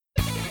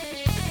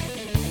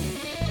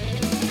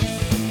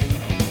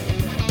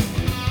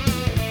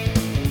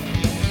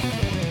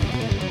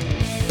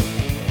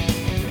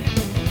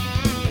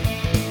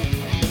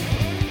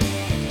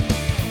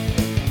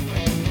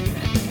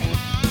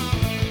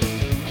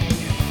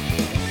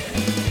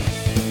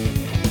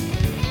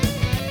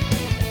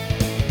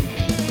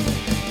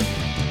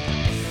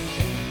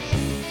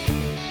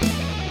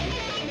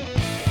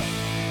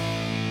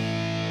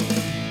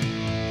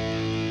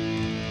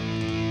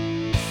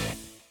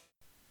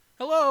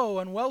Hello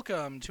and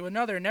welcome to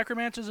another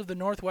Necromancers of the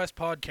Northwest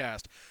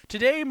podcast.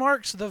 Today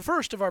marks the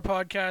first of our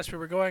podcasts where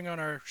we're going on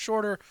our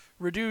shorter,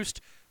 reduced,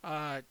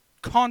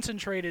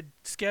 concentrated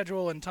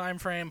schedule and time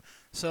frame.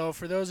 So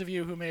for those of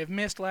you who may have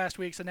missed last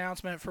week's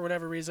announcement for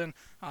whatever reason,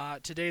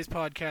 today's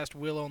podcast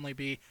will only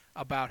be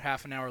about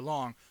half an hour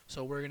long.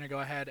 So we're going to go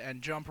ahead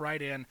and jump right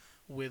in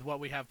with what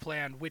we have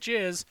planned, which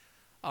is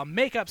a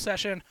makeup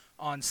session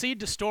on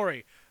Seed to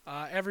Story.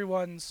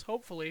 Everyone's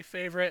hopefully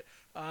favorite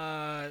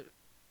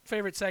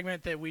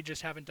segment that we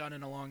just haven't done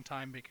in a long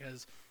time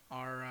because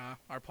our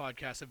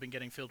podcasts have been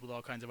getting filled with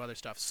all kinds of other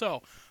stuff.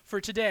 So for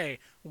today,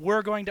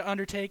 we're going to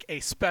undertake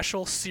a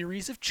special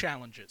series of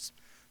challenges.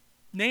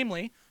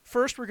 Namely,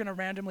 first we're going to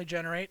randomly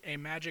generate a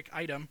magic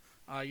item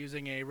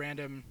using a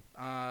random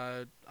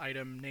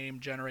item name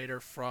generator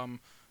from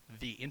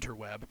the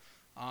interweb.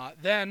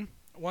 Then,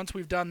 once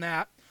we've done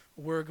that,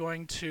 we're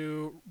going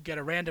to get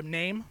a random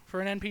name for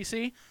an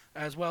NPC,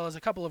 as well as a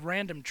couple of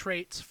random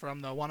traits from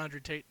the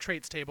 100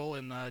 traits table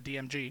in the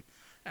DMG,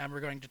 and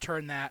we're going to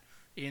turn that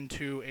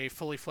into a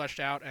fully fleshed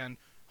out and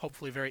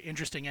hopefully very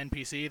interesting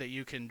NPC that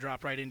you can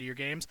drop right into your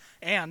games.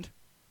 And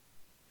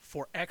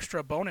for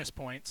extra bonus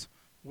points,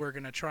 we're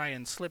going to try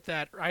and slip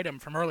that item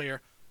from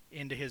earlier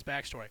into his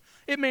backstory.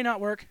 It may not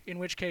work, in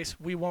which case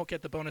we won't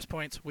get the bonus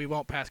points, we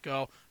won't pass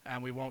go,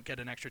 and we won't get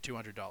an extra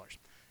 $200.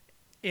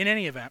 In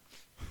any event,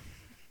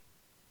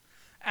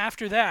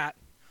 after that,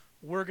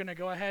 we're going to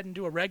go ahead and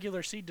do a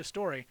regular Seed to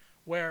Story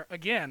where,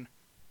 again,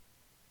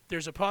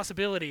 there's a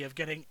possibility of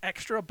getting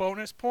extra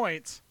bonus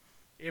points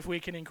if we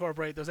can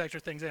incorporate those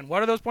extra things in.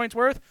 What are those points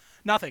worth?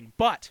 Nothing,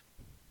 but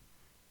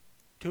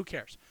who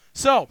cares?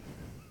 So,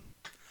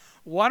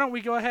 why don't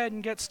we go ahead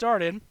and get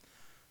started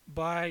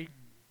by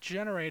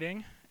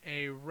generating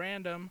a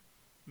random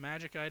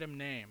magic item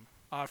name.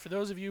 For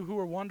those of you who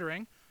are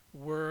wondering,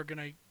 we're going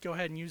to go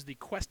ahead and use the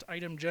quest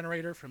item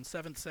generator from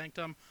Seventh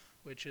Sanctum,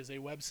 which is a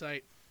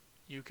website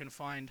you can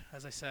find,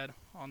 as I said,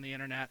 on the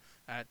internet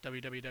at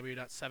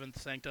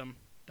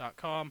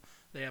www.seventhsanctum.com.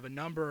 They have a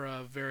number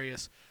of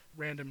various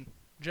random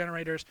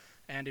generators,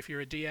 and if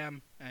you're a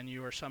DM and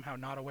you are somehow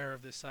not aware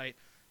of this site,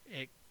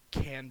 it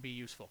can be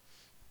useful.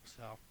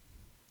 So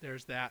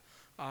there's that.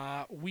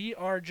 We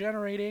are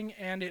generating,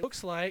 and it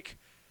looks like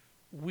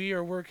we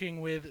are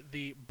working with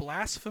the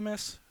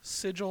Blasphemous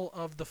Sigil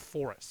of the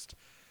Forest.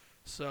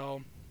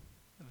 So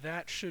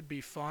that should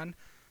be fun.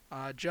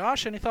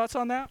 Josh, any thoughts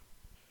on that?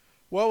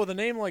 Well, with a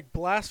name like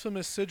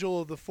Blasphemous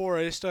Sigil of the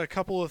Forest, a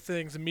couple of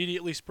things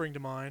immediately spring to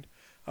mind.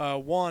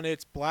 One,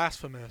 it's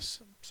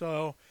blasphemous,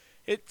 so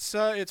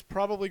it's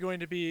probably going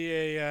to be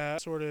a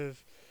sort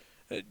of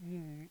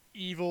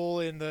evil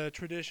in the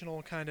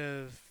traditional kind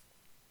of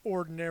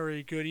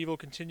ordinary good-evil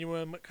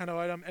continuum kind of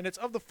item, and it's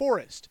of the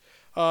forest,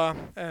 so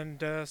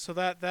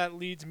that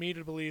leads me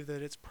to believe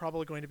that it's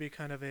probably going to be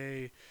kind of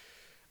a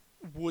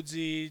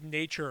woodsy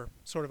nature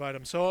sort of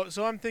item. So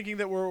I'm thinking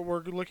that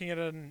we're looking at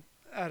an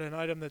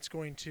item that's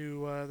going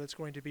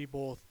to be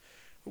both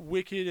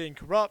wicked and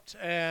corrupt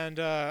and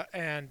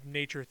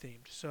nature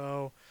themed.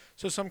 So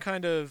some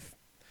kind of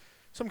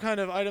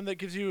item that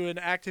gives you an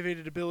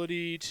activated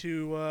ability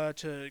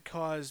to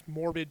cause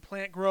morbid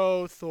plant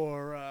growth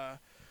or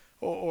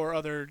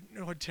other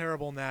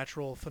terrible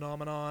natural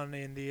phenomenon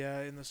in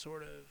the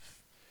sort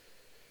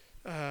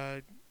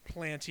of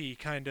planty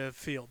kind of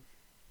field.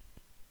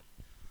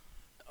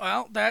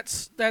 Well,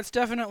 that's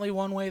definitely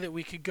one way that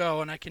we could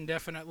go, and I can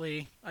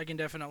definitely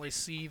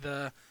see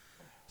the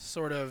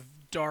sort of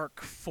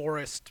dark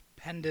forest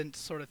pendant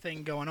sort of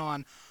thing going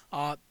on.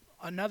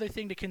 Another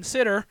thing to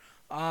consider,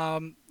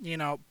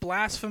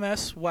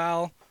 blasphemous,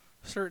 while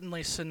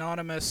certainly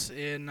synonymous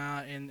in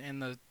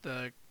the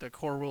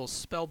core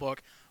rules spellbook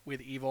with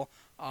evil,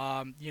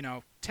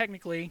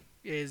 technically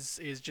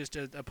is just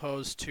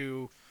opposed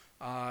to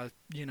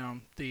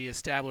the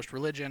established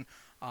religion.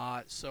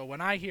 So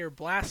when I hear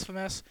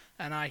blasphemous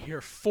and I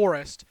hear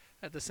forest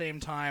at the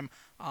same time,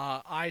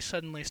 I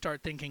suddenly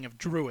start thinking of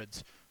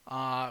druids,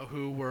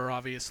 who were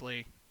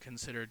obviously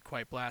considered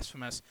quite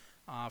blasphemous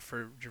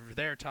for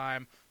their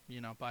time,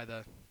 by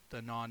the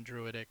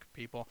non-druidic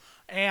people,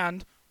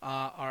 and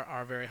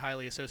are very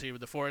highly associated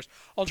with the forest.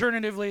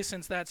 Alternatively,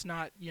 since that's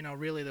not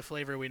really the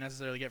flavor we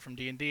necessarily get from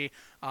D&D,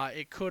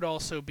 it could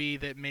also be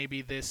that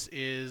maybe this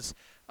is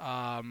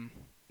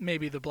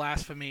maybe the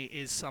blasphemy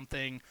is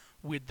something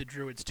with the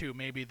druids too.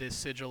 Maybe this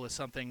sigil is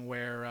something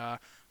where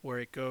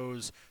it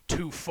goes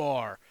too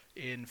far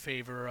in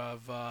favor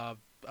of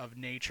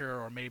nature,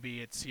 or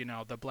maybe it's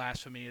the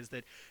blasphemy is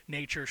that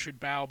nature should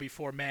bow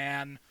before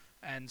man,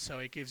 and so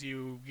it gives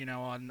you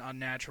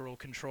unnatural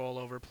control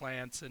over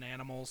plants and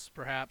animals,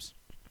 perhaps.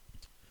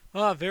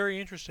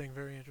 Very interesting.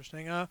 Very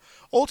interesting.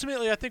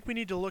 Ultimately, I think we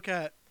need to look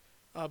at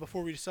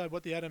before we decide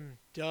what the item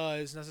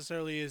does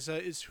necessarily is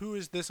who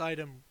is this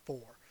item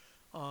for.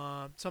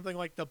 Something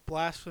like the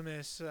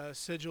Blasphemous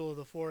Sigil of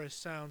the Forest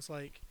sounds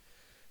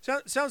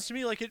to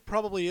me like it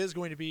probably is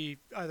going to be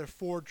either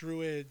for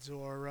druids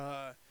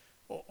or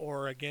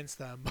against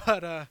them.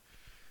 But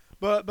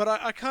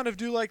I kind of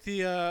do like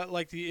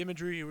the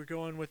imagery you were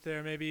going with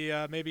there.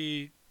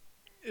 Maybe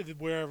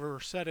wherever we're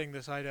setting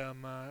this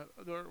item,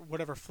 or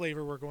whatever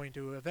flavor we're going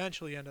to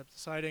eventually end up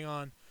deciding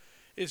on,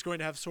 is going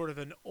to have sort of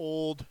an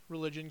old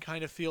religion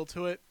kind of feel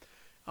to it,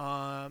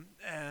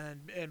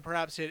 and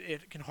perhaps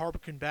it can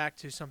harken back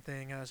to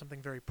something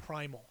very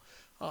primal,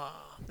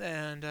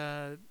 and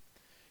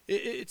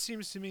it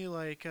seems to me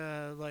like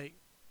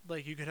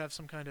you could have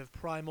some kind of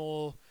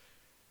primal,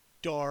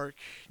 dark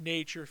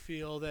nature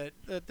feel that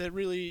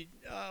really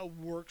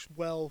works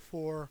well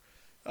for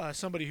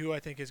somebody who I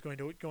think is going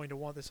to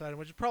want this item,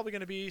 which is probably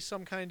going to be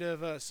some kind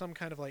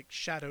of like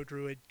shadow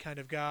druid kind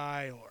of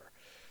guy, or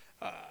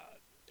uh,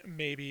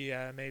 maybe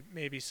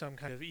some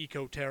kind of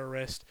eco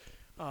terrorist,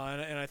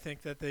 and I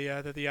think that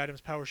the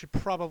item's power should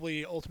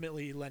probably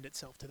ultimately lend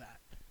itself to that.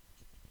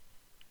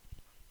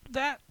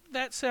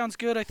 That sounds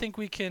good. I think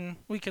we can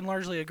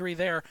largely agree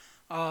there.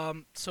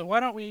 So why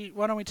don't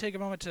we take a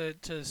moment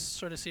to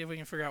sort of see if we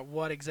can figure out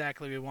what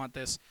exactly we want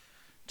this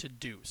to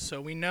do. So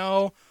we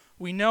know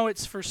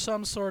it's for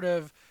some sort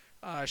of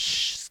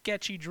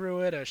sketchy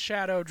druid, a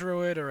shadow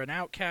druid, or an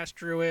outcast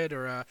druid,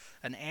 or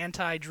an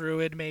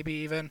anti-druid, maybe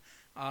even.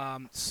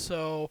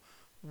 So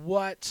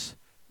what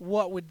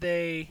would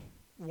they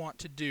want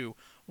to do?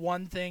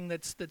 One thing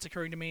that's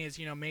occurring to me is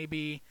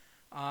maybe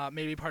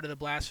part of the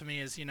blasphemy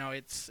is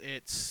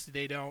it's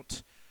they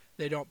don't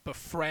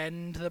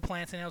befriend the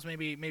plants and animals.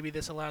 Maybe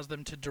this allows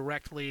them to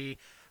directly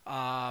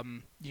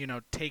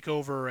take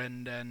over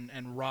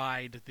and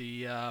ride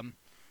the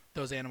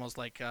those animals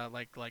like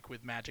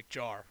with Magic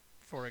Jar,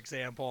 for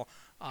example.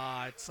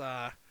 It's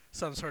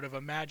some sort of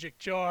a magic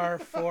jar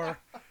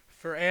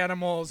for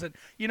animals, and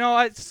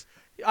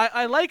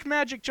I like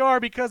Magic Jar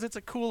because it's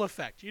a cool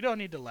effect. You don't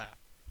need to laugh.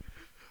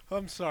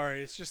 I'm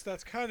sorry. It's just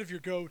that's kind of your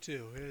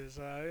go-to.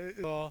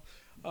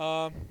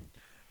 Um,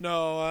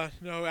 no.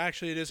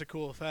 Actually, it is a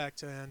cool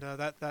effect, and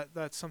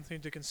that's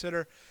something to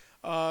consider.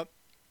 Uh,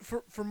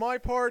 for my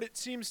part, it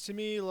seems to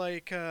me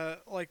like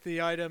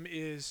the item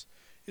is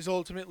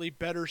ultimately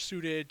better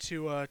suited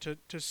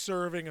to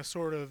serving a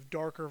sort of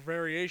darker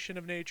variation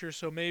of nature.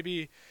 So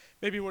maybe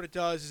what it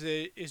does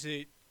is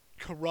it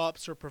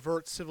corrupts or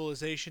perverts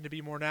civilization to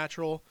be more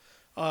natural.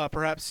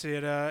 Perhaps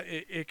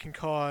it can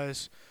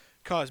cause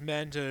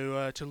men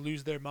to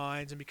lose their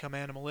minds and become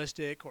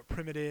animalistic or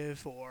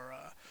primitive, or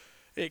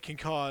it can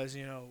cause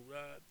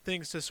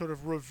things to sort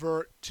of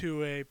revert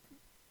to a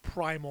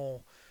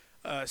primal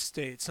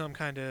state, some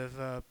kind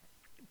of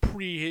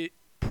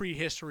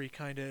prehistory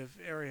kind of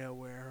area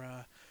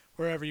where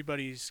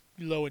everybody's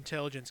low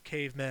intelligence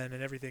cavemen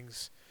and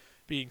everything's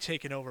being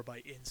taken over by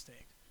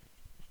instinct.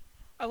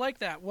 I like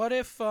that. What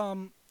if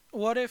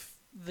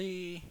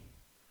the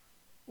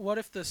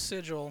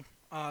sigil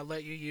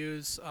let you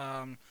use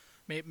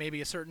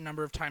maybe a certain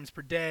number of times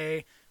per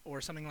day or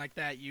something like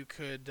that? You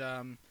could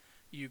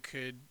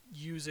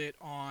use it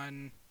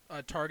on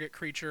a target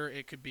creature.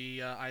 It could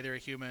be either a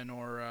human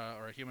or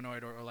a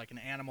humanoid, or like an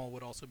animal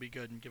would also be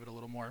good and give it a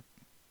little more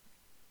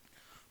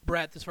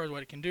breadth as far as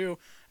what it can do.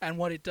 And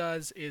what it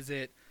does is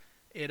it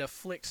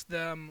afflicts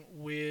them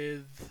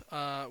with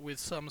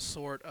some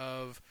sort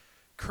of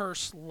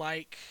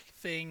curse-like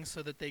thing,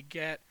 so that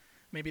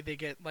maybe they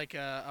get like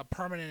a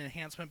permanent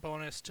enhancement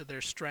bonus to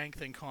their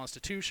strength and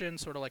constitution,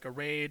 sort of like a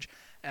rage,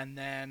 and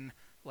then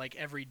like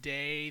every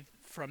day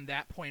from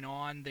that point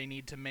on they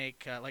need to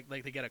make like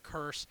they get a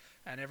curse,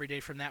 and every day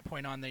from that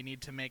point on they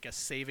need to make a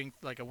saving,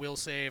 like a will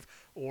save,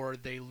 or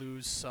they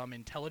lose some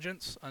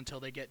intelligence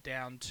until they get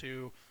down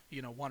to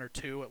 1 or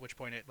 2, at which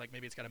point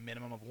maybe it's got a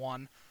minimum of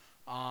 1,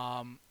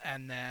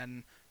 and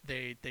then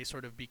they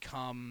sort of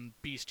become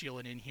bestial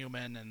and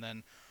inhuman, and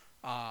then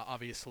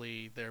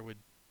obviously there would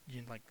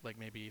like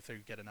maybe if they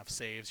get enough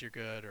saves, you're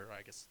good, or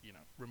I guess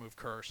remove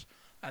curse,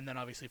 and then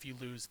obviously if you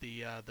lose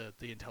the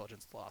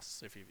intelligence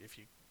loss, if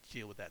you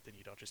deal with that, then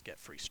you don't just get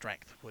free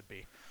strength. Would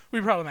be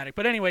problematic.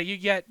 But anyway, you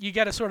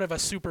get a sort of a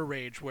super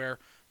rage where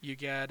you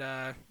get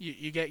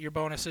you get your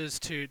bonuses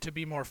to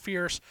be more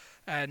fierce,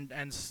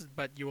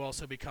 but you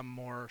also become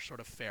more sort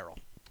of feral.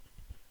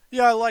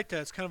 Yeah, I like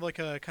that. It's kind of like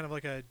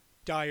a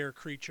dire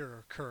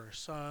creature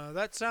curse.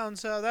 That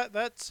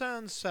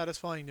sounds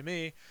satisfying to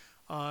me.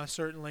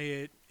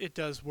 Certainly, it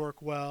does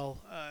work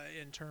well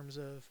in terms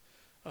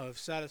of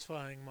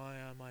satisfying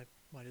my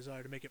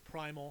desire to make it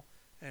primal,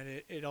 and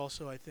it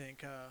also I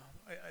think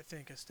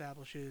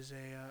establishes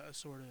a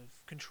sort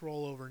of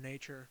control over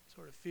nature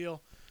sort of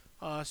feel.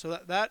 So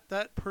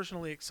that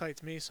personally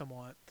excites me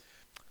somewhat.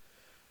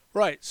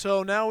 Right.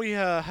 So now we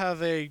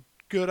have a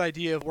good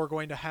idea of what we're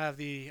going to have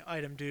the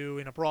item do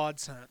in a broad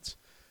sense.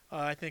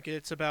 I think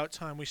it's about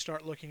time we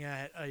start looking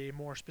at a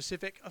more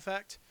specific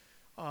effect,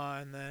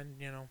 and then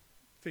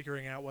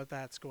figuring out what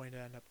that's going to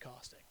end up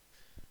costing.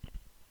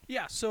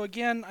 Yeah. So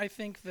again, I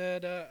think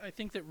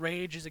that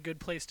rage is a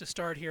good place to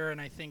start here, and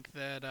I think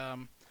that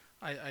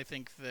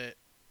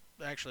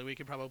actually we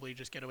could probably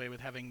just get away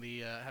with having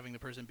the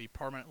person be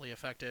permanently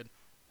affected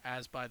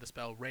as by the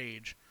spell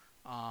rage,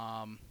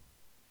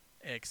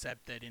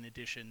 except that in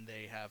addition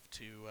they have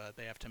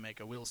to make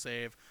a will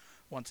save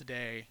once a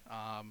day,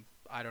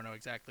 I don't know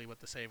exactly what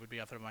the save would be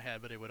off the top of my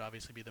head, but it would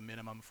obviously be the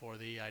minimum for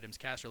the item's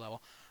caster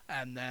level,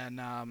 and then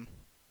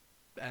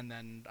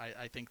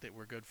I think that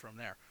we're good from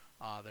there.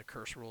 The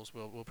curse rules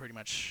will pretty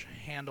much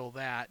handle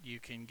that. You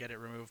can get it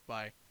removed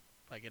by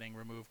getting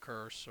remove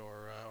curse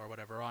or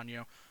whatever on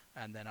you,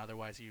 and then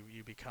otherwise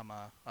you become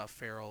a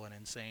feral and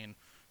insane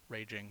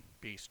raging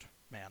beast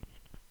man.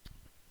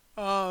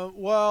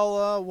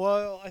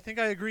 Well, I think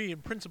I agree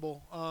in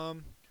principle.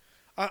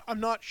 I'm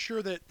not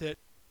sure that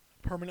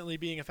permanently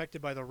being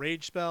affected by the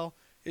rage spell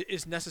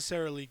is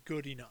necessarily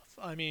good enough.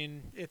 I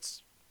mean,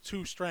 it's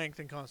 2 strength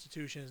and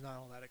constitution is not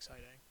all that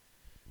exciting.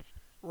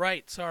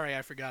 Right. Sorry,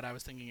 I forgot. I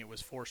was thinking it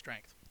was 4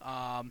 strength.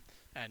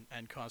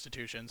 And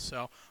constitution.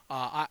 So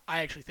I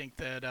actually think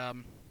that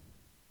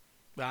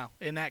well,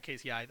 in that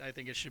case, yeah, I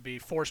think it should be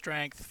 4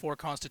 strength, 4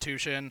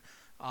 constitution.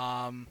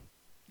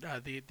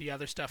 The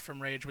other stuff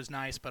from rage was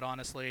nice, but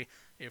honestly,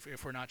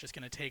 if we're not just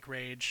going to take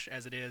rage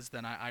as it is,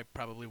 then I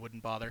probably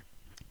wouldn't bother.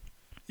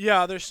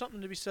 Yeah, there's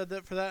something to be said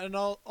that for that, and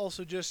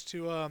also just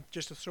to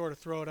sort of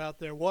throw it out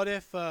there. What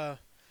if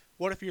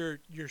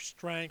your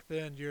strength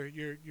and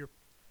your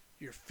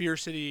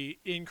fiercity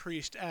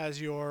increased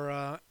as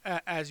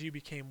as you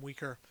became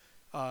weaker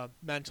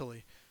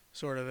mentally,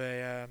 sort of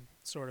a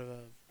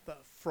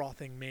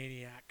frothing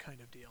maniac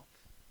kind of deal.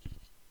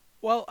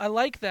 Well, I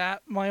like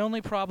that. My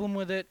only problem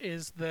with it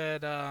is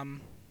that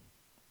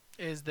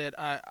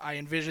I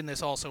envision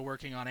this also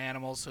working on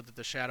animals, so that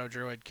the Shadow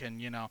Druid can,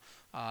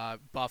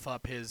 buff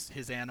up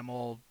his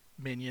animal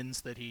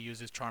minions that he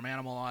uses Charm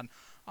Animal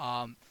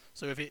on.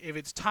 So if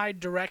it's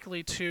tied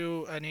directly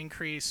to an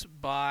increase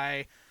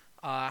by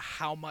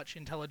how much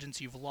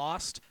intelligence you've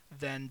lost,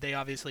 then they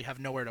obviously have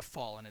nowhere to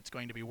fall, and it's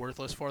going to be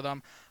worthless for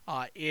them.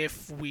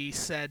 If we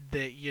said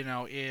that,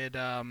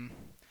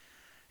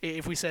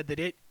 if we said that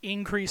it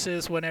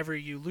increases whenever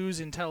you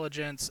lose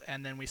intelligence,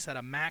 and then we set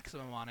a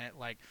maximum on it,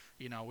 like,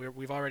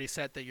 we've already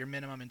set that your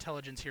minimum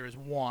intelligence here is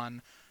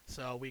 1,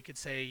 so we could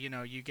say,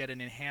 you get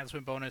an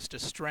enhancement bonus to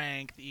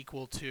strength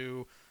equal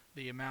to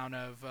the amount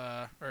of,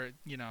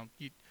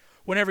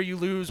 whenever you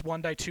lose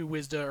 1 die 2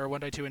 wisdom or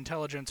 1 die 2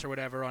 intelligence or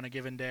whatever on a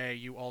given day,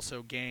 you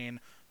also gain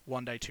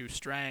 1 die 2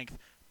 strength,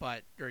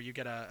 or you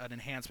get an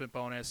enhancement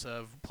bonus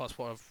of plus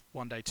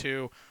 1 die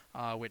 2,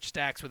 which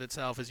stacks with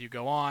itself as you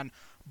go on.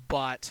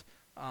 But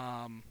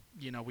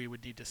we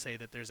would need to say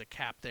that there's a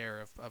cap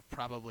there of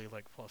probably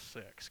like plus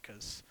 6,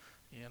 because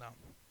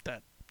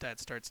that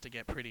starts to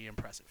get pretty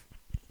impressive.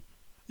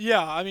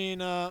 Yeah, I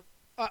mean, I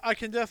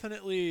can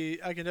definitely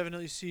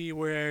see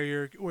where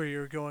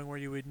you're going, where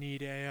you would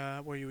need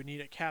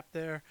a cap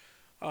there.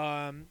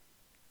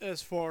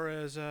 As far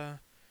as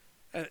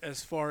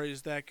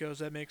that goes,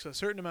 that makes a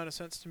certain amount of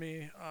sense to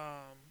me.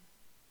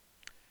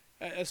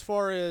 As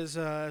far as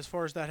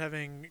that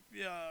having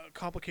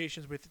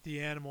complications with the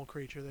animal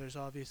creature, there's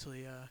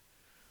obviously a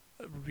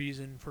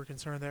reason for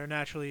concern there.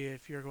 Naturally,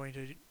 if you're going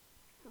to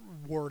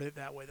word it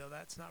that way, though,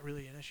 that's not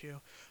really an issue.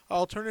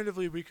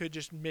 Alternatively, we could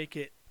just make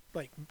it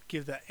like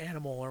give the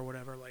animal or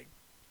whatever like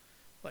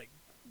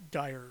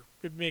dire.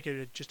 Make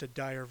it just a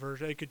dire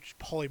version. It could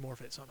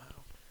polymorph it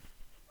somehow.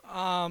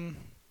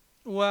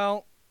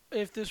 Well,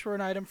 if this were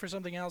an item for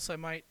something else, I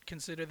might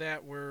consider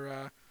that.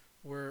 We're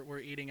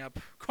eating up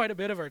quite a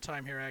bit of our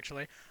time here,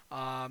 actually.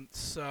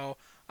 So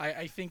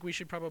I think we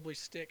should probably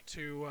stick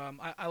to.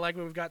 I like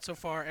what we've got so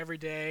far. Every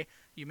day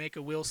you make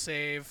a will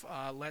save.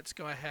 Let's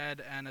go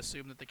ahead and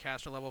assume that the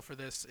caster level for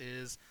this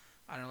is,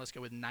 I don't know. Let's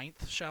go with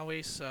 9th, shall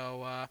we?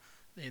 So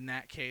in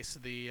that case,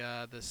 the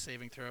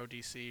saving throw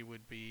DC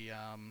would be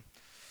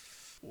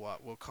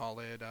what we'll call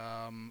it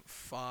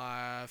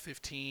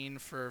 15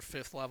 for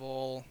 5th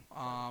level,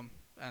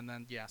 and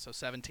then so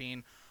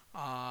 17.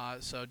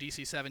 So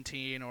DC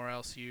 17, or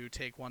else you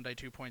take 1 die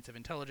 2 points of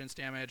intelligence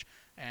damage,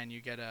 and you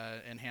get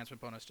an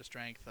enhancement bonus to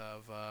strength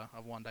of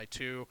 1 die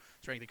 2,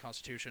 strength and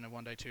constitution of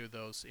 1 die 2.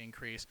 Those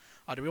increase.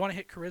 Do we want to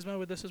hit charisma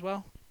with this as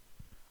well?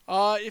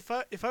 If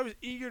I was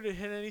eager to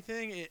hit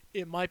anything,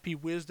 it might be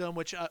wisdom,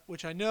 which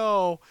I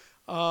know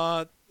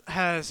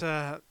has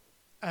I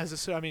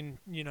mean,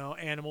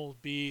 animals,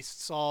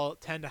 beasts all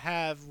tend to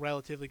have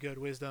relatively good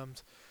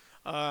wisdoms,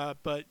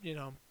 but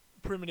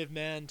primitive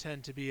men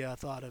tend to be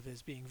thought of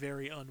as being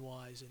very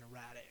unwise and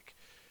erratic.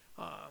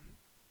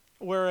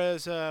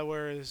 Whereas I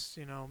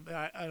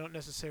don't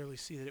necessarily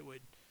see that it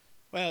would.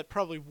 Well, it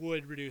probably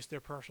would reduce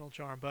their personal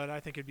charm, but I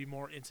think it'd be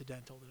more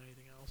incidental than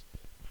anything else.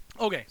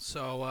 Okay,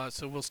 so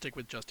we'll stick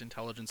with just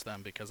intelligence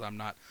then, because I'm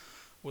not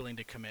willing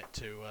to commit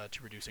to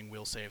reducing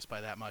will saves by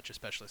that much,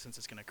 especially since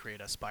it's going to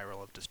create a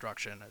spiral of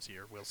destruction as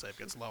your will save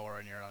gets lower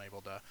and you're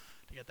unable to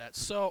get that.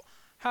 So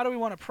how do we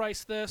want to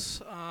price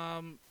this?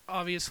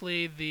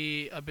 Obviously,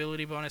 the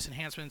ability bonus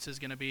enhancements is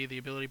going to be the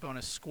ability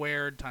bonus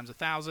squared times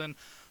 1,000.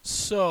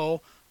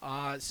 So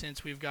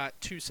since we've got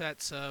 2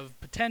 sets of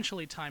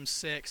potentially times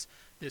 6,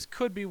 this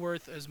could be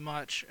worth as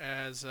much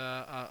as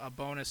a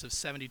bonus of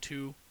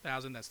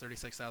 72,000. That's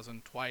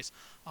 36,000 twice.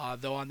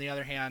 Though on the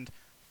other hand,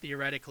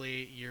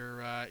 theoretically,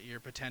 you're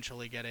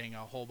potentially getting a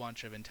whole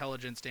bunch of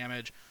intelligence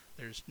damage.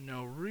 There's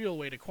no real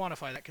way to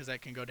quantify that because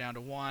that can go down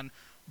to 1.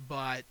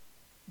 But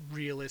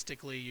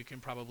realistically, you can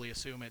probably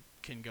assume it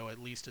can go at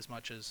least as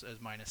much as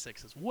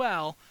 -6 as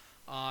well.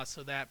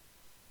 So that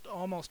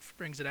almost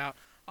brings it out.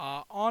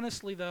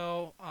 Honestly,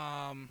 though,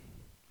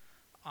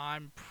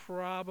 I'm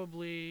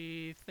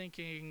probably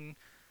thinking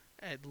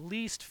at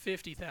least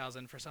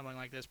 50,000 for something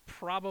like this.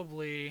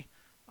 Probably,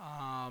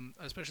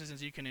 especially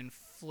since you can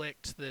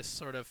inflict this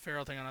sort of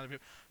feral thing on other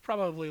people.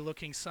 Probably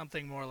looking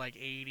something more like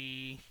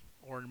 80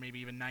 or maybe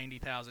even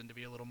 90,000 to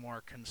be a little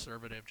more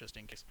conservative, just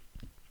in case.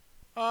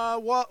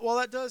 Well,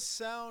 that does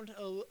sound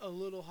a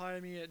little high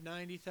to me at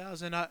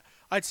 90,000.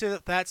 I'd say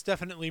that that's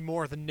definitely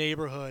more the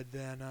neighborhood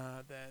than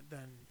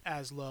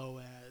as low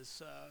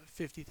as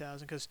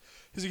 50,000, because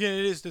again,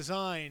 it is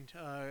designed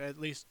at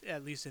least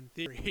in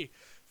theory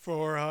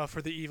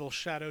for the evil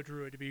shadow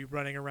druid to be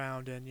running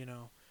around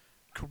and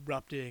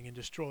corrupting and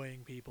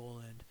destroying people,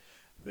 and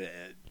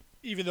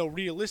even though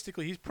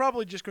realistically he's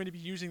probably just going to be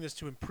using this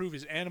to improve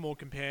his animal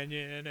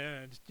companion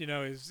and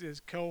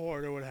his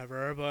cohort or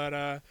whatever, but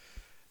I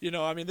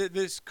mean,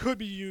 this could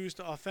be used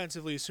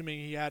offensively, assuming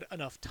he had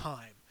enough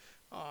time.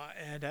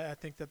 And I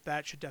think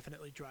that should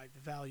definitely drive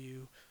the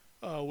value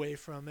away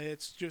from it.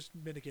 It's just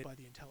mitigated by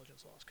the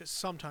intelligence loss, because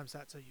sometimes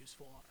that's a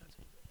useful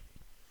offensive ability.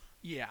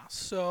 Yeah,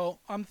 so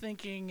I'm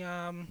thinking,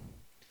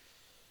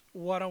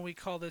 why don't we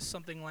call this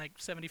something like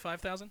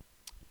 75,000?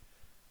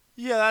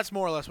 Yeah, that's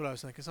more or less what I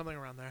was thinking, something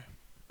around there.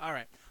 All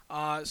right.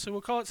 So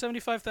we'll call it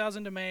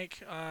 75,000 to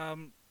make.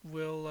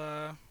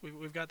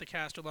 We've got the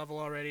caster level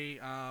already.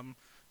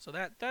 So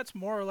that's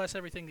more or less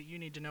everything that you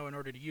need to know in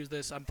order to use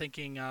this. I'm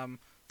thinking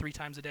 3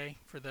 times a day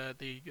for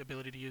the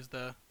ability to use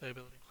the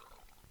ability.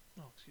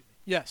 Oh, excuse me.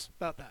 Yes,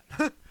 about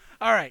that.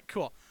 All right,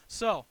 cool.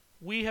 So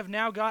we have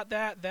now got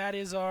that. That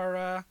is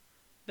our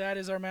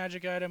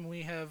magic item.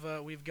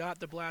 We've got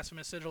the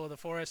Blasphemous Sigil of the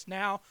Forest.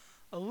 Now,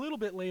 a little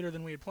bit later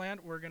than we had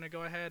planned, we're going to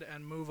go ahead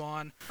and move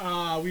on.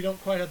 We don't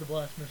quite have the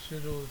Blasphemous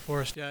Sigil of the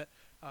Forest yet.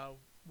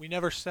 We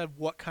never said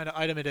what kind of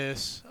item it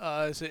is.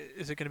 Is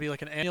it going to be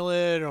like an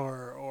amulet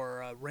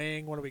or a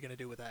ring? What are we going to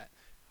do with that?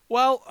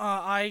 Well,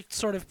 I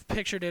sort of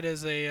pictured it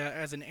as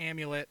an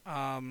amulet.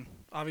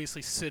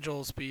 Obviously,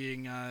 sigils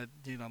being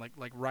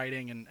like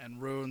writing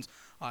and runes.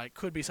 It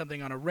could be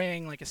something on a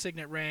ring, like a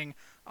signet ring.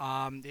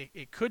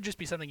 It could just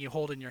be something you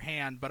hold in your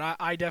hand. But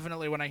I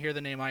definitely, when I hear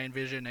the name, I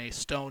envision a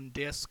stone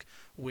disc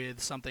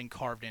with something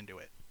carved into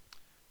it.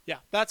 Yeah,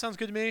 that sounds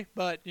good to me.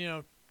 But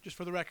just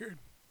for the record,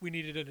 we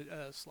needed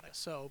a slice,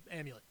 so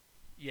amulet.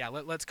 Yeah,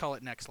 let's call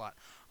it next slot.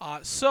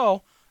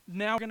 So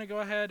now we're going to go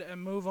ahead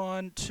and move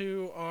on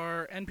to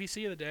our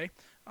NPC of the day.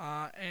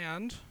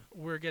 And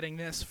we're getting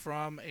this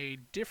from a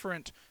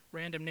different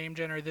random name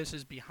generator. This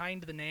is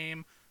Behind the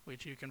Name,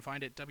 which you can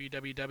find at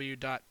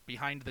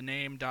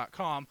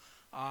www.behindthename.com.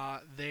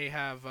 They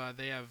have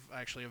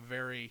actually a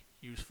very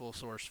useful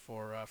source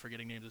for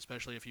getting names,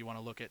 especially if you want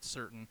to look at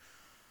certain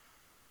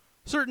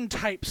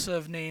types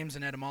of names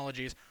and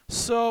etymologies.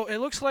 So it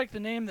looks like the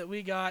name that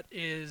we got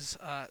is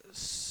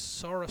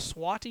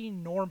Saraswati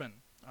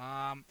Norman.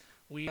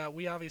 We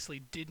obviously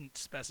didn't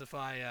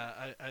specify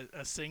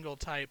a single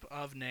type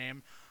of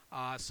name,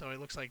 so it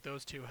looks like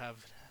those two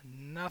have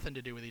nothing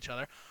to do with each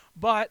other.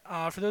 But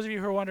for those of you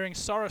who are wondering,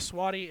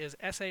 Saraswati is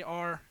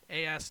Saraswati,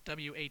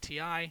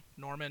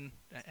 Norman,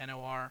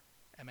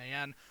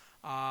 Norman.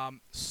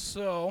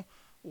 So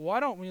why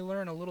don't we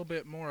learn a little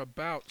bit more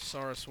about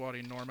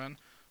Saraswati Norman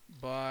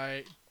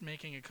by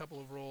making a couple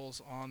of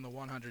rolls on the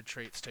 100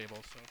 traits table.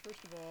 So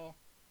first of all,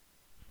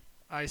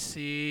 I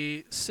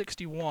see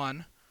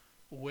 61,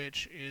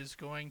 which is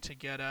going to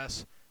get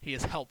us, he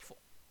is helpful.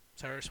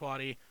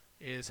 Saraswati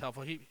is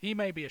helpful. He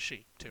may be a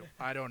she, too.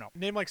 I don't know. A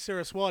name like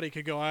Saraswati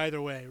could go either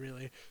way,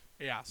 really.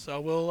 Yeah, so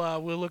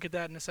we'll look at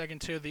that in a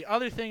second, too. The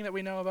other thing that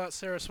we know about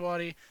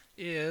Saraswati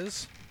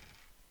is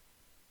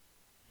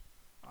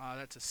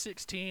that's a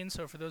 16,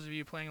 so for those of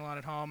you playing along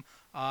at home,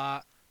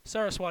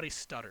 Saraswati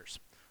stutters.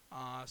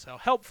 So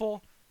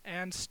helpful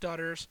and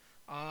stutters.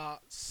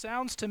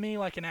 Sounds to me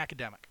like an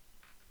academic.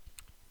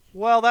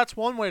 Well, that's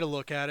one way to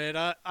look at it.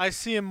 I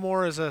see him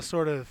more as a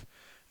sort of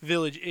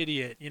village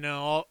idiot,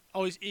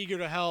 always eager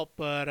to help,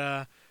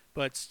 but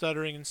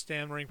stuttering and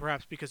stammering,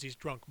 perhaps because he's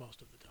drunk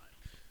most of the time.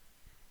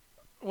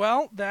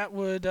 Well, that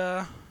would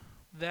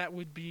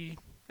be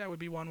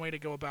one way to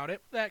go about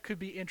it. That could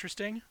be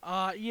interesting.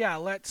 Yeah,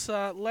 let's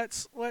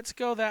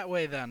go that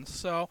way then.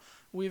 So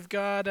we've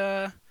got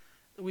a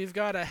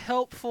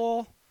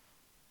helpfully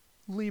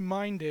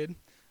minded,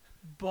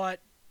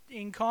 but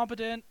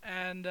incompetent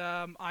and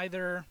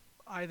either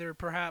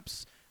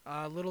perhaps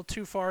a little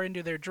too far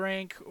into their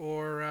drink,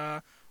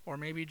 or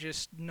maybe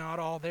just not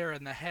all there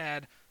in the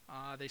head.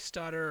 They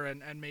stutter,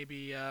 and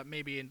maybe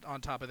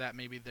on top of that,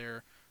 maybe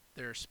their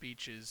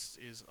speech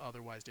is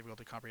otherwise difficult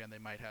to comprehend. They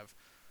might have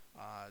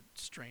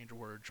strange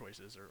word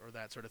choices or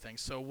that sort of thing.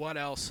 So what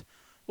else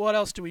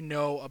do we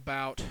know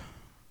about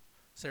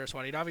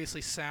Saraswati? It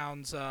obviously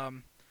sounds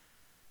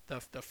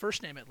the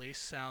first name at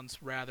least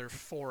sounds rather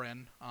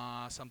foreign.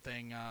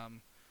 Something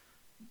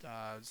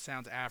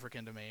sounds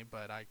African to me,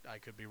 but I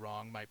could be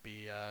wrong. Might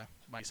be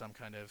some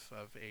kind of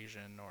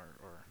Asian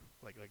or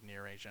like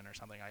Near Asian or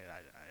something.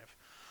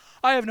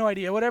 I have no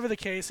idea. Whatever the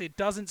case, it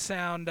doesn't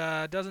sound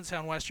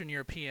Western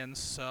European.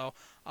 So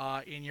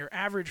in your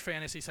average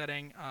fantasy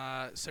setting,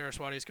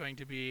 Saraswati is going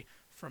to be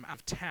from out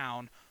of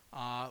town,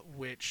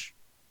 which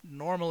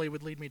normally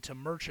would lead me to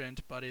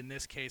merchant, but in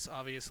this case,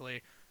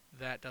 obviously,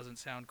 that doesn't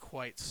sound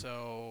quite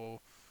so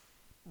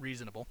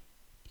reasonable.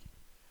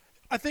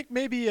 I think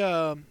maybe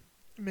a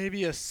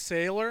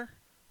sailor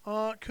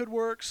could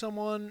work.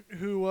 Someone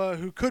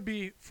who could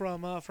be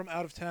from out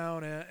of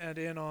town and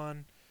in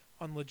on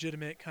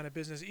legitimate kind of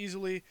business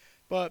easily,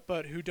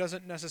 but who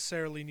doesn't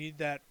necessarily need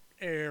that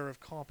air of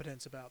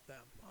competence about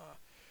them.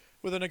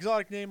 With an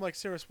exotic name like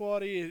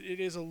Saraswati, it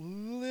is a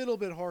little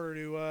bit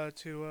harder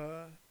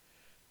to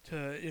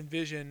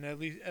envision, at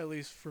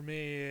least for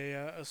me,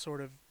 a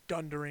sort of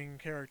dundering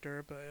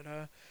character.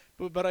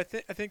 But I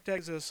think that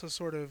is a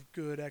sort of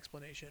good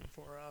explanation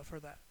for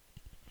that.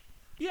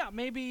 Yeah,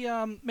 maybe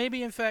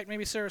in fact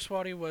maybe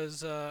Saraswati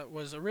was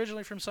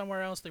originally from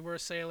somewhere else. They were a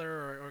sailor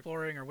or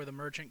exploring or with a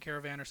merchant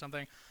caravan or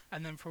something,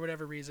 and then for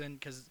whatever reason,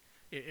 because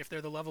if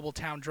they're the lovable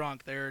town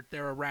drunk, they're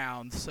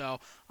around. So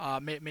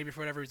maybe for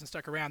whatever reason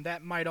stuck around.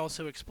 That might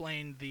also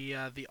explain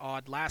the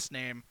odd last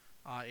name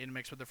in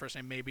mix with the first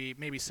name.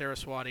 Maybe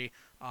Saraswati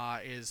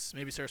is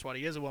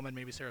a woman.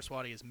 Maybe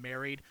Saraswati is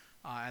married,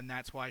 and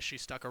that's why she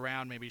stuck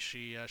around. Maybe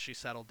she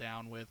settled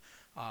down with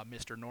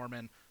Mr.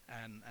 Norman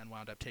and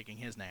wound up taking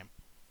his name.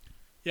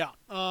 Yeah,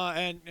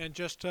 and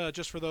just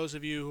for those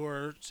of you who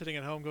are sitting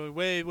at home going,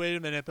 wait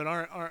a minute, but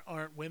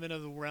aren't women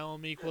of the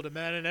realm equal to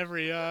men in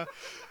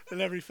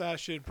every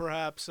fashion?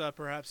 Perhaps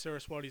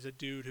Saraswati's a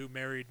dude who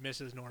married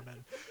Mrs.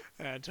 Norman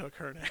and took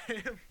her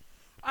name.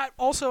 I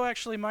also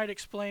actually might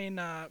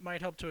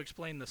help to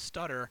explain the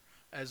stutter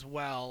as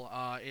well.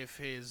 If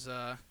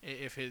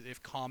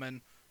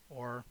common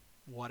or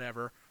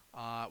whatever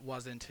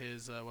wasn't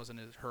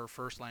her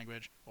first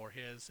language, or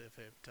his,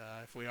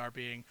 if we are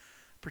being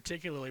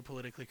particularly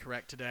politically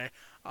correct today,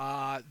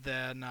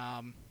 then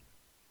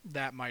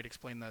that might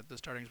explain the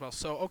starting as well.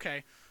 So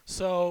okay,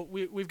 so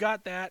we've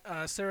got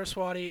that.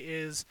 Saraswati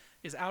is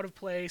out of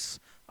place.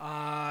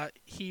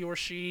 He or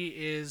she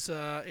is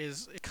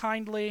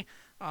kindly,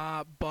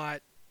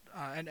 but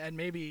and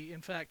maybe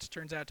in fact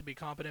turns out to be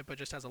competent, but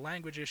just has a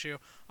language issue.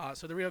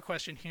 So the real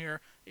question here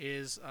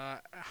is,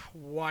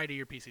 why do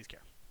your PCs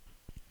care?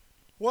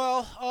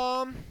 Well,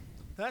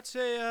 that's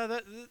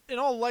that in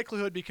all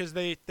likelihood because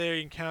they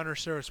encounter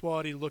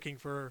Saraswati looking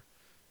for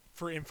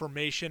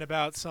information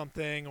about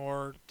something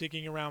or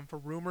digging around for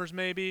rumors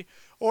maybe,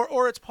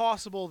 or it's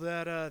possible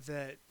that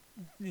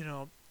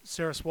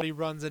Saraswati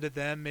runs into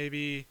them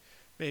maybe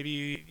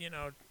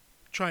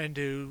trying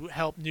to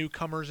help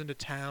newcomers into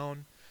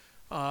town,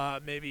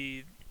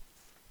 maybe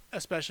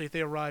especially if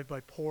they arrive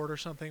by port or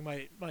something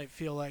might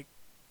feel like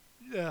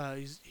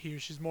he or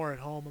she's more at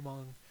home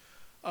among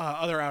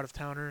other out of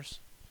towners.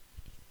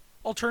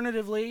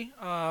 Alternatively,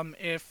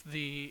 if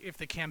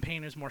the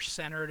campaign is more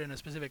centered in a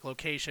specific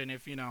location,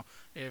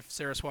 if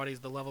Saraswati is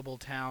the lovable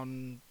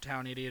town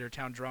idiot or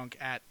town drunk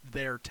at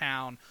their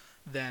town,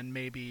 then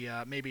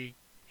maybe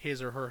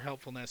his or her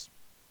helpfulness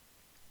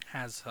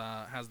has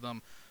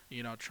them,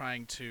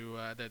 trying to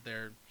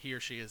that he or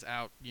she is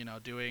out,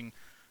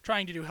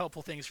 trying to do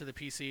helpful things for the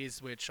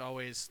PCs, which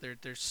always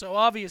they're so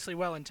obviously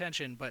well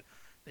intentioned, but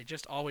they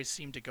just always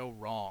seem to go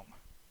wrong.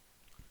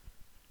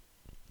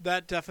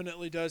 That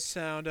definitely does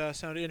sound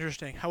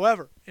interesting.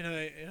 However, in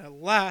a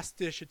last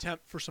dish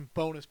attempt for some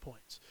bonus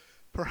points,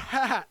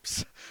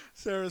 perhaps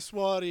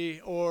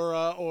Saraswati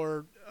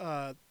or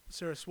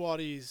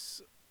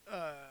Saraswati's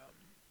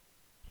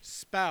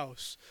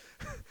spouse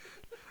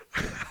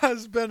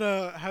has been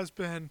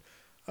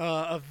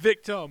a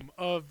victim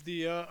of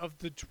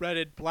the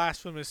dreaded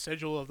blasphemous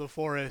sigil of the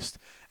forest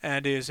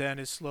and is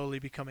slowly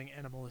becoming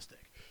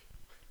animalistic.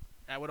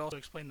 That would also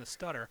explain the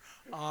stutter.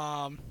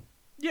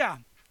 Yeah.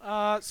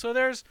 So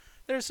there's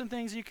some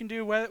things you can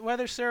do.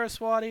 Whether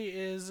Saraswati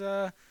is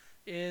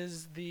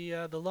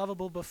the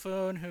lovable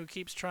buffoon who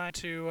keeps trying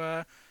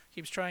to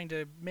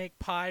make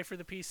pie for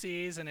the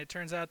PCs, and it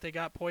turns out they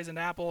got poisoned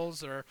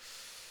apples, or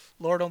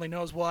Lord only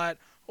knows what,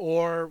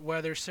 or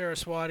whether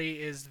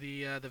Saraswati is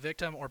the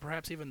victim, or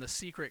perhaps even the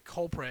secret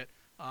culprit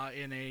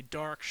in a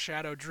dark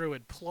shadow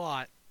druid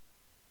plot.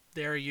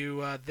 There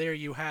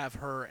you have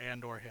her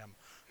and or him.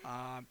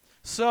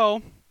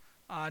 So.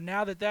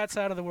 Now that that's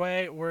out of the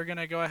way, we're going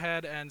to go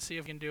ahead and see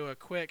if we can do a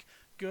quick,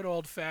 good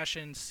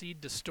old-fashioned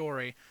seed to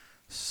story.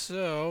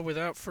 So,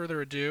 without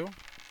further ado,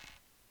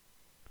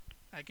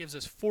 that gives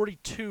us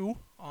 42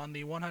 on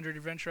the 100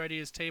 Adventure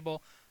Ideas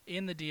table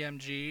in the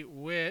DMG,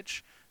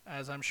 which,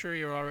 as I'm sure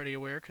you're already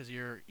aware because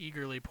you're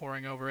eagerly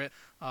poring over it,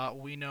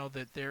 we know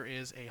that there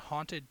is a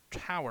haunted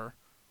tower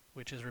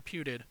which is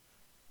reputed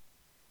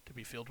to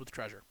be filled with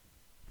treasure.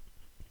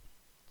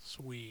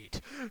 Sweet.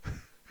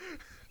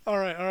 All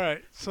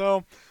right.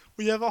 So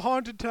we have a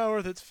haunted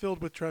tower that's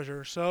filled with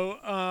treasure. So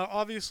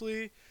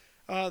obviously,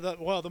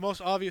 the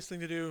most obvious thing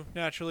to do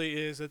naturally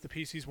is that the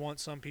PCs want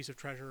some piece of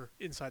treasure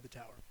inside the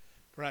tower.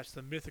 perhaps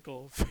the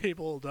mythical,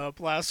 fabled,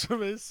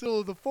 blasphemous Seal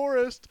of the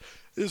Forest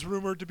is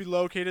rumored to be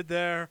located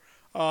there,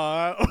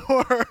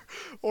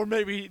 or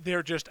maybe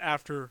they're just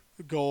after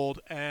gold,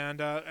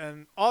 and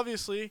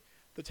obviously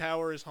the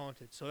tower is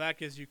haunted, so that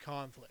gives you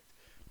conflict.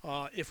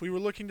 If we were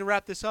looking to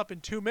wrap this up in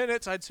 2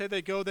 minutes, I'd say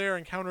they go there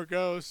and encounter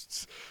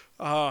ghosts,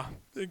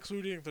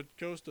 including the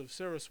ghost of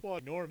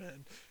Saraswati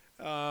Norman,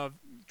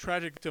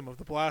 tragic victim of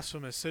the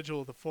blasphemous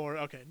sigil of the four.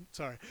 Okay,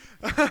 sorry.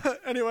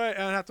 Anyway,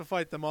 and have to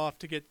fight them off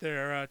to get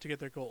their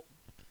gold.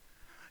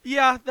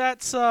 Yeah,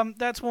 that's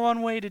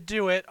one way to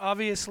do it.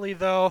 Obviously,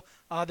 though,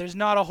 there's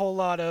not a whole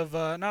lot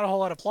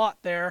of plot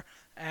there,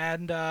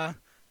 and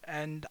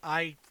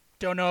I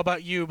don't know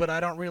about you, but I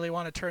don't really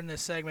want to turn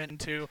this segment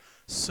into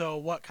so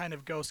what kind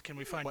of ghost can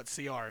we find? What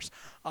CRs?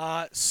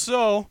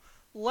 So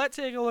let's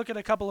take a look at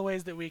a couple of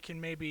ways that we can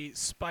maybe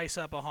spice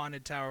up a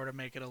haunted tower to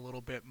make it a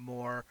little bit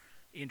more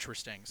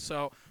interesting.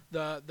 So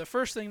the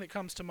first thing that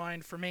comes to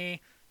mind for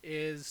me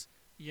is,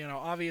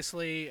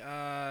 obviously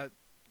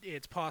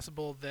it's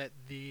possible that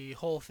the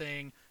whole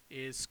thing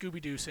is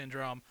Scooby-Doo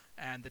syndrome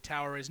and the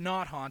tower is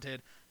not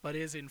haunted, but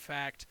is in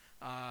fact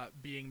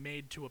being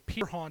made to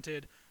appear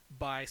haunted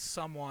by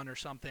someone or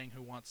something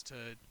who wants to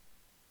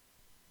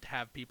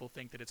have people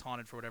think that it's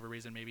haunted for whatever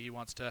reason. Maybe he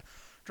wants to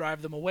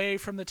drive them away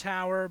from the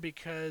tower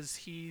because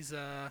he's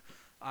a,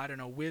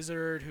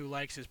 wizard who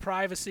likes his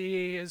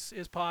privacy is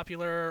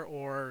popular,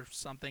 or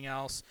something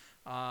else.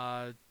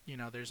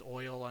 There's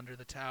oil under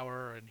the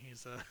tower and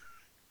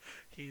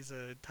he's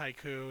a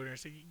tycoon, or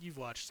so. You've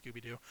watched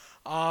Scooby-Doo.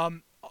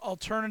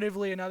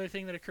 Alternatively, another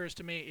thing that occurs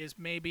to me is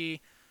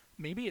maybe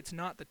it's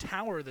not the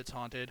tower that's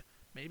haunted,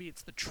 maybe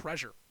it's the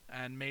treasure.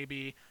 And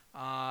maybe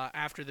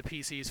after the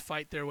PCs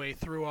fight their way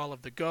through all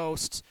of the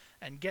ghosts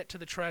and get to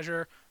the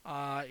treasure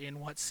in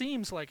what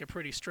seems like a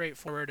pretty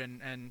straightforward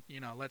and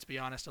let's be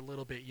honest, a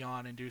little bit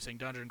yawn-inducing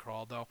dungeon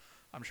crawl, though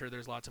I'm sure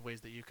there's lots of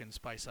ways that you can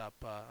spice up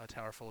a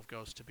tower full of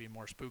ghosts to be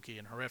more spooky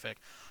and horrific.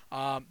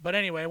 But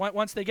anyway,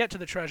 once they get to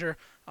the treasure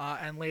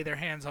and lay their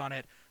hands on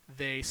it,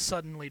 they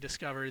suddenly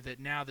discover that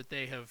now that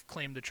they have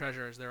claimed the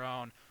treasure as their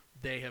own,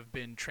 they have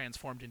been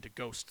transformed into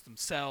ghosts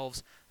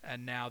themselves,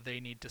 and now they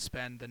need to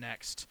spend the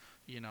next,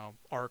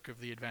 arc of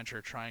the adventure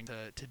trying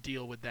to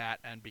deal with that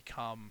and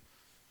become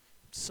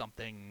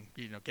something,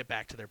 get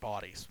back to their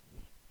bodies.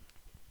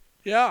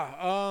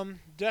 Yeah,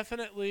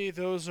 definitely.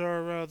 Those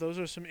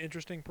are some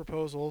interesting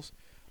proposals.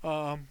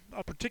 I'm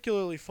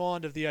particularly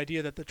fond of the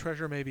idea that the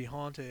treasure may be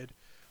haunted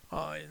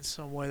in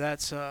some way.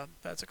 That's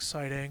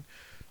exciting,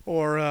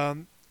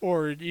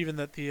 or even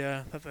that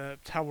the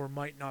tower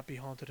might not be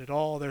haunted at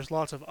all. There's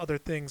lots of other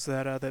things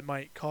that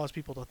might cause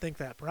people to think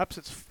that. Perhaps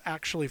it's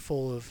actually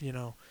full of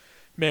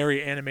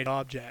merry animated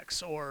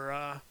objects,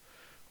 or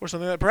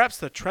something like that. Perhaps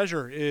the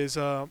treasure is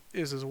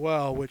as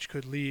well, which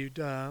could lead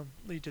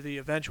to the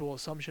eventual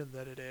assumption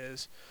that it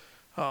is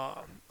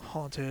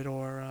haunted,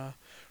 or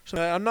so.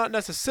 I'm not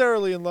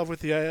necessarily in love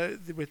with the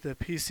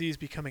PCs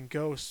becoming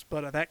ghosts,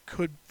 but that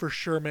could for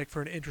sure make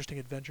for an interesting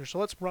adventure. So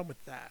let's run with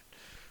that.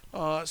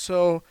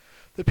 So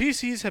the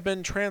PCs have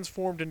been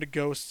transformed into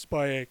ghosts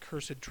by a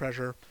cursed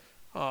treasure,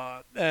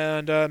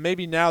 and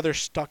maybe now they're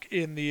stuck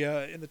in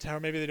the tower.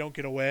 Maybe they don't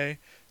get away,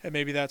 and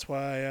maybe that's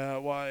why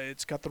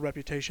it's got the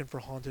reputation for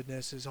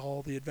hauntedness. Is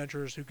all the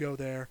adventurers who go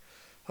there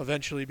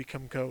eventually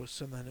become ghosts,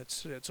 and then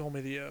it's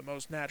only the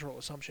most natural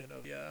assumption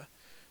of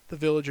the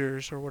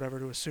villagers or whatever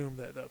to assume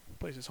that the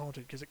place is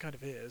haunted, because it kind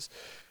of is.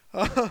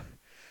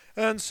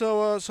 And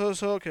so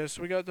okay,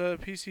 so we got the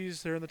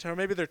PCs. They're in the tower.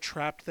 Maybe they're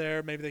trapped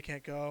there. Maybe they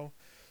can't go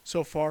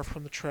so far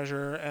from the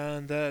treasure,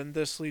 and then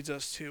this leads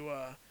us to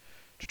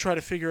try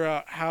to figure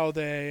out how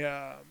they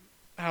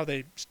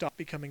stop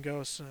becoming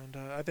ghosts. And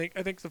I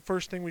think the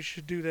first thing we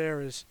should do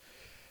there is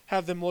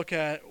have them look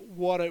at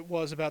what it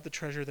was about the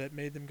treasure that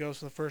made them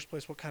ghosts in the first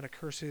place, what kind of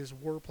curses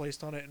were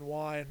placed on it, and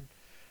why. And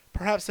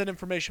perhaps that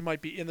information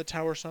might be in the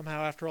tower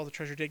somehow. After all, the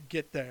treasure did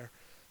get there,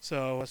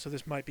 so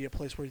this might be a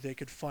place where they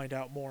could find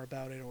out more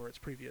about it or its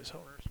previous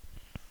owners.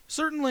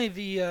 Certainly,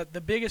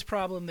 the biggest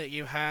problem that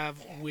you have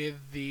with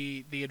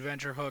the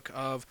adventure hook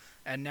of,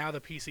 and now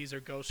the PCs are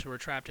ghosts who are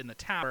trapped in the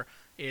tower,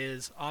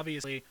 is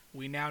obviously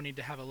we now need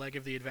to have a leg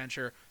of the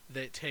adventure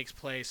that takes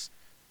place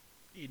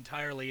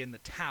entirely in the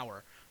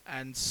tower.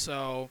 And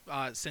so,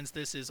 since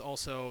this is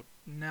also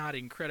not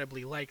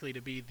incredibly likely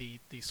to be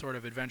the sort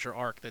of adventure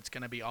arc that's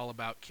going to be all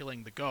about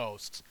killing the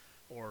ghosts,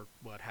 or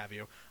what have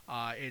you,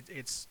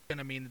 it's going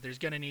to mean that there's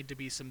going to need to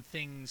be some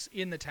things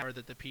in the tower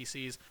that the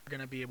PCs are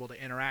going to be able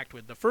to interact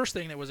with. The first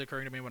thing that was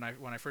occurring to me when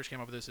I first came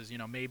up with this is,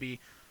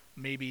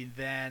 maybe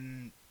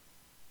then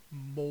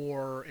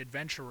more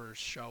adventurers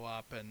show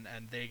up and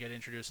they get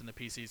introduced and the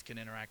PCs can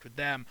interact with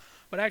them.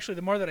 But actually,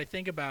 the more that I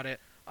think about it,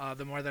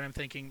 the more that I'm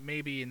thinking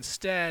maybe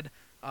instead,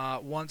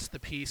 once the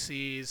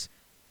PCs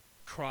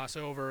cross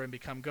over and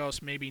become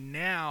ghosts, maybe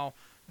now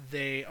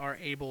they are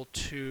able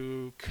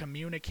to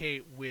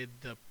communicate with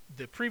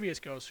the previous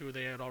ghosts who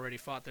they had already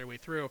fought their way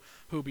through,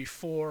 who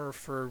before,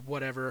 for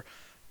whatever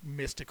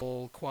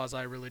mystical,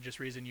 quasi-religious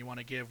reason you want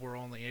to give, were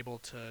only able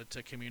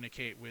to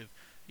communicate with,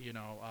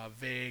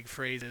 vague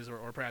phrases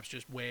or perhaps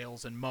just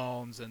wails and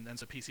moans, and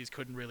so PCs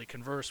couldn't really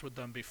converse with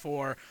them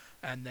before.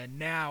 And then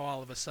now,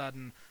 all of a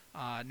sudden,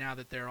 now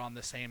that they're on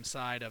the same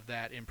side of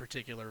that in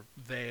particular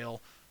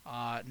veil,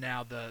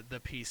 now the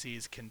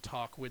PCs can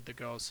talk with the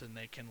ghosts, and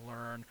they can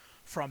learn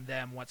from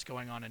them what's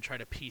going on and try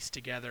to piece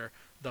together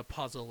the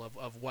puzzle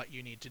of what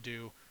you need to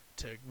do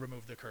to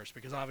remove the curse,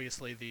 because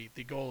obviously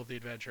the goal of the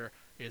adventure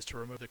is to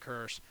remove the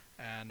curse,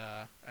 and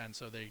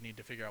so they need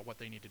to figure out what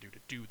they need to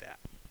do that.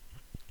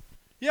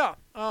 Yeah,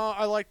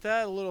 I like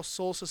that. A little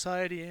Soul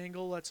Society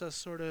angle lets us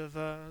sort of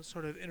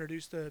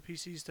introduce the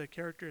PCs to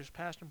characters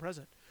past and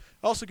present.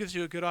 Also gives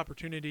you a good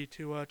opportunity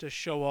to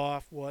show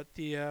off what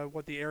the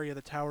area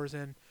the tower's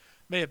in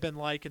may have been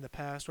like in the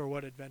past, or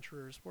what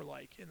adventurers were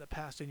like in the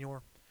past in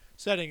your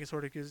setting. It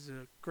sort of gives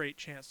a great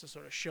chance to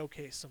sort of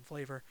showcase some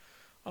flavor.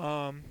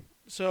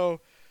 So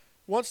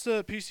once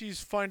the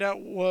PCs find out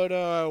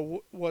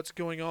what's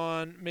going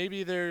on,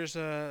 maybe there's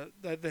that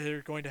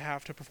they're going to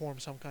have to perform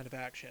some kind of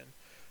action.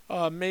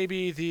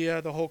 Maybe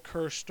the whole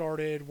curse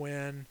started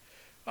when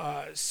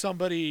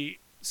somebody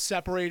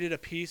separated a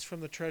piece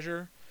from the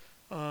treasure,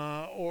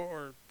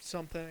 or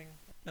something.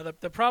 Now,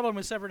 the problem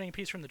with separating a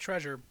piece from the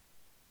treasure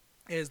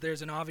is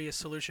there's an obvious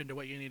solution to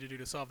what you need to do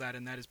to solve that,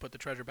 and that is put the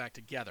treasure back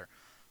together.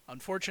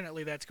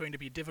 Unfortunately, that's going to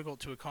be difficult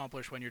to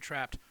accomplish when you're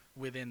trapped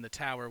within the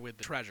tower with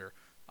the treasure,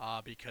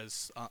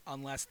 because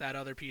unless that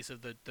other piece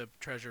of the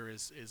treasure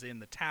is in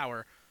the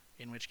tower,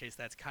 in which case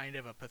that's kind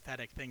of a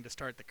pathetic thing to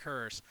start the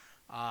curse,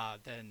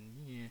 then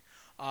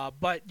yeah.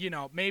 But,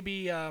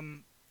 maybe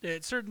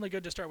it's certainly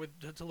good to start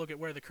with, to look at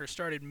where the curse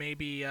started.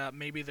 Maybe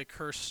the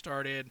curse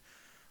started,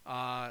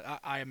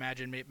 I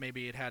imagine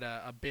maybe it had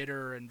a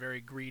bitter and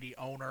very greedy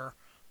owner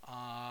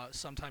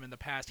sometime in the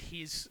past.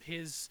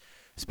 His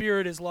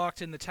spirit is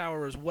locked in the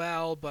tower as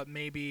well, but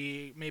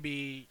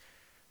maybe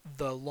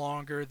the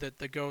longer that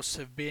the ghosts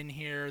have been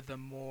here, the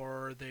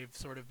more they've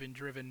sort of been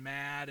driven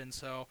mad, and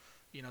so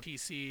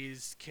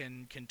PCs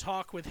can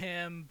talk with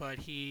him, but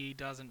he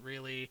doesn't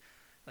really,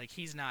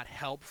 he's not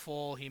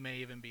helpful. He may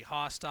even be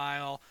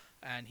hostile,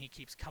 and he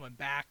keeps coming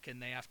back,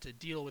 and they have to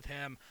deal with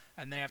him,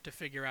 and they have to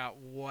figure out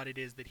what it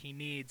is that he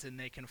needs, and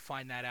they can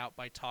find that out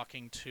by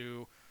talking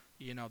to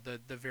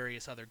the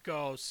various other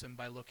ghosts, and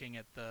by looking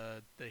at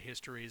the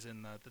histories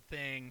in the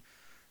thing,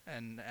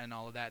 and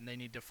all of that, and they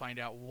need to find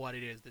out what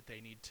it is that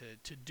they need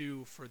to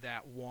do for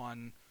that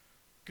one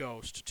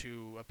ghost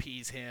to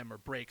appease him or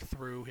break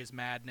through his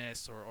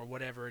madness, or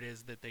whatever it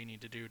is that they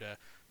need to do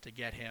to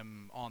get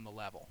him on the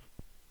level.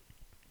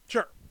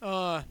 Sure.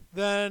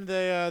 Then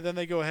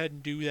they go ahead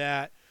and do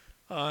that,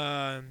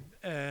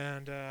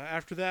 and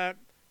after that,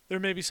 there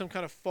may be some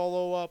kind of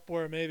follow-up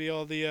where maybe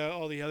all the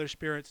other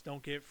spirits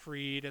don't get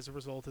freed as a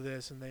result of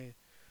this, and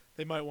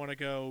they might want to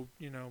go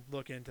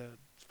look into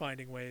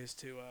finding ways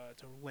to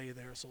lay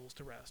their souls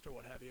to rest, or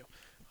what have you.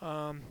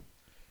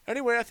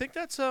 Anyway, I think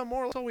that's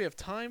more or less all we have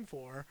time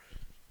for.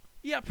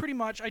 Yeah, pretty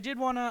much. I did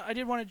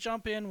wanna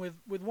jump in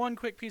with one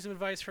quick piece of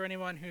advice for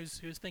anyone who's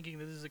thinking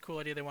that this is a cool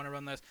idea, they want to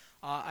run this.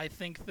 I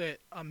think that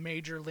a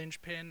major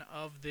linchpin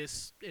of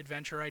this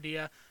adventure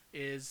idea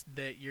is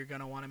that you're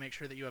gonna want to make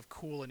sure that you have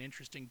cool and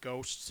interesting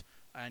ghosts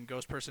and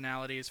ghost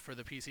personalities for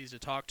the PCs to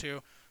talk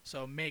to.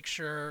 So make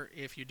sure,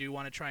 if you do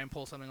want to try and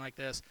pull something like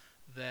this,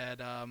 that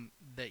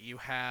you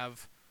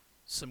have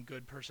some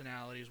good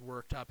personalities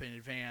worked up in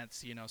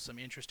advance, some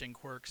interesting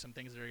quirks, some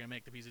things that are going to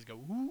make the PCs go,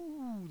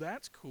 ooh,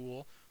 that's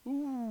cool,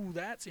 ooh,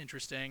 that's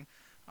interesting,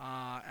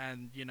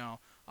 and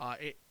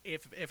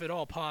if at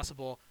all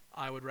possible,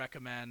 I would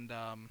recommend,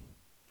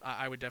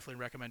 I would definitely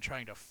recommend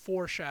trying to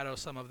foreshadow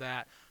some of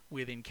that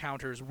with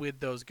encounters with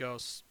those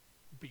ghosts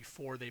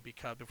before the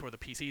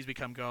PCs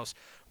become ghosts,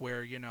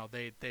 where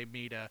they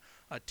meet a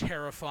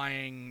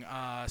terrifying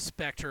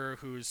specter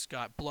who's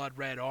got blood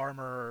red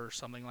armor or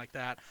something like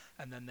that,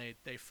 and then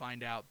they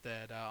find out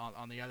that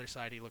on the other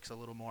side he looks a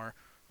little more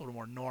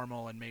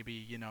normal, and maybe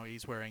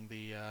he's wearing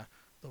the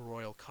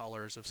royal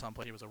colors of some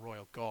place. He was a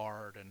royal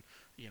guard, and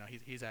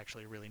he's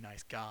actually a really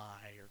nice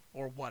guy,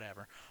 or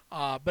whatever.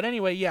 But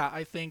anyway, yeah,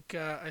 I think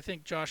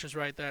Josh is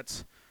right.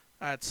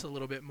 That's a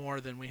little bit more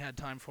than we had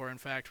time for. In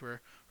fact, we're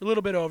a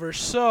little bit over.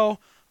 So,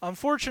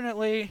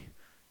 unfortunately,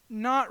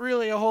 not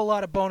really a whole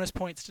lot of bonus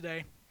points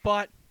today.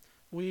 But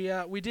we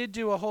did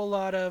do a whole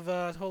lot of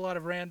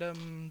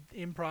random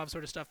improv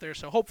sort of stuff there.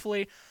 So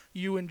hopefully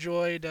you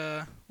enjoyed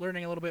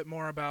learning a little bit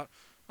more about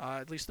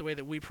at least the way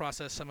that we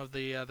process some of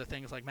the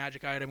things like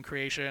magic item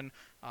creation,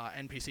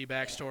 NPC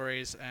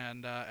backstories,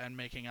 and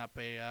making up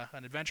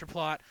an adventure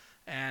plot.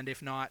 And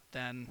if not,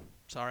 then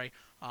sorry.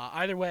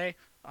 Either way,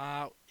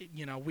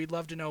 we'd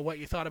love to know what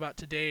you thought about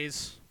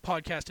today's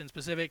podcast in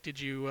specific. Did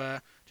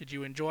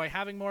you enjoy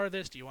having more of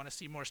this? Do you want to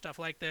see more stuff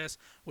like this?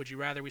 Would you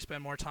rather we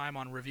spend more time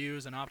on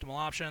reviews and optimal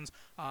options?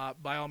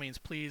 By all means,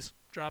 please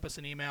drop us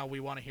an email.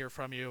 We want to hear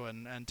from you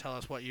and tell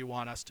us what you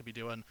want us to be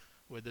doing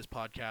with this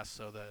podcast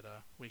so that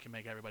we can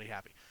make everybody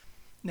happy.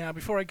 Now,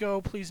 before I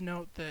go, please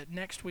note that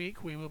next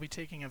week we will be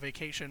taking a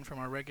vacation from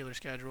our regular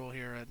schedule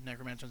here at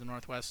Necromancers of the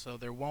Northwest, so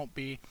there won't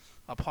be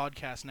a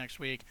podcast next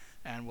week,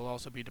 and we'll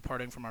also be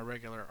departing from our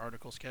regular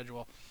article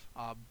schedule.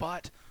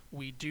 But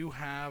we do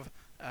have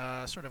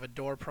sort of a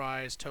door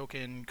prize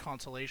token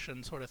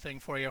consolation sort of thing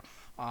for you.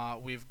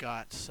 We've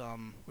got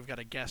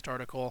a guest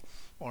article,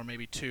 or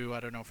maybe two, I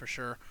don't know for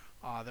sure,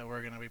 that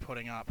we're going to be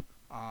putting up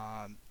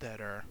that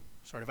are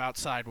sort of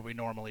outside what we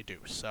normally do.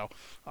 So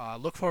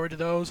look forward to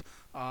those,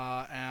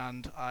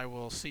 and I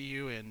will see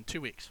you in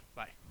 2 weeks.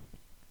 Bye.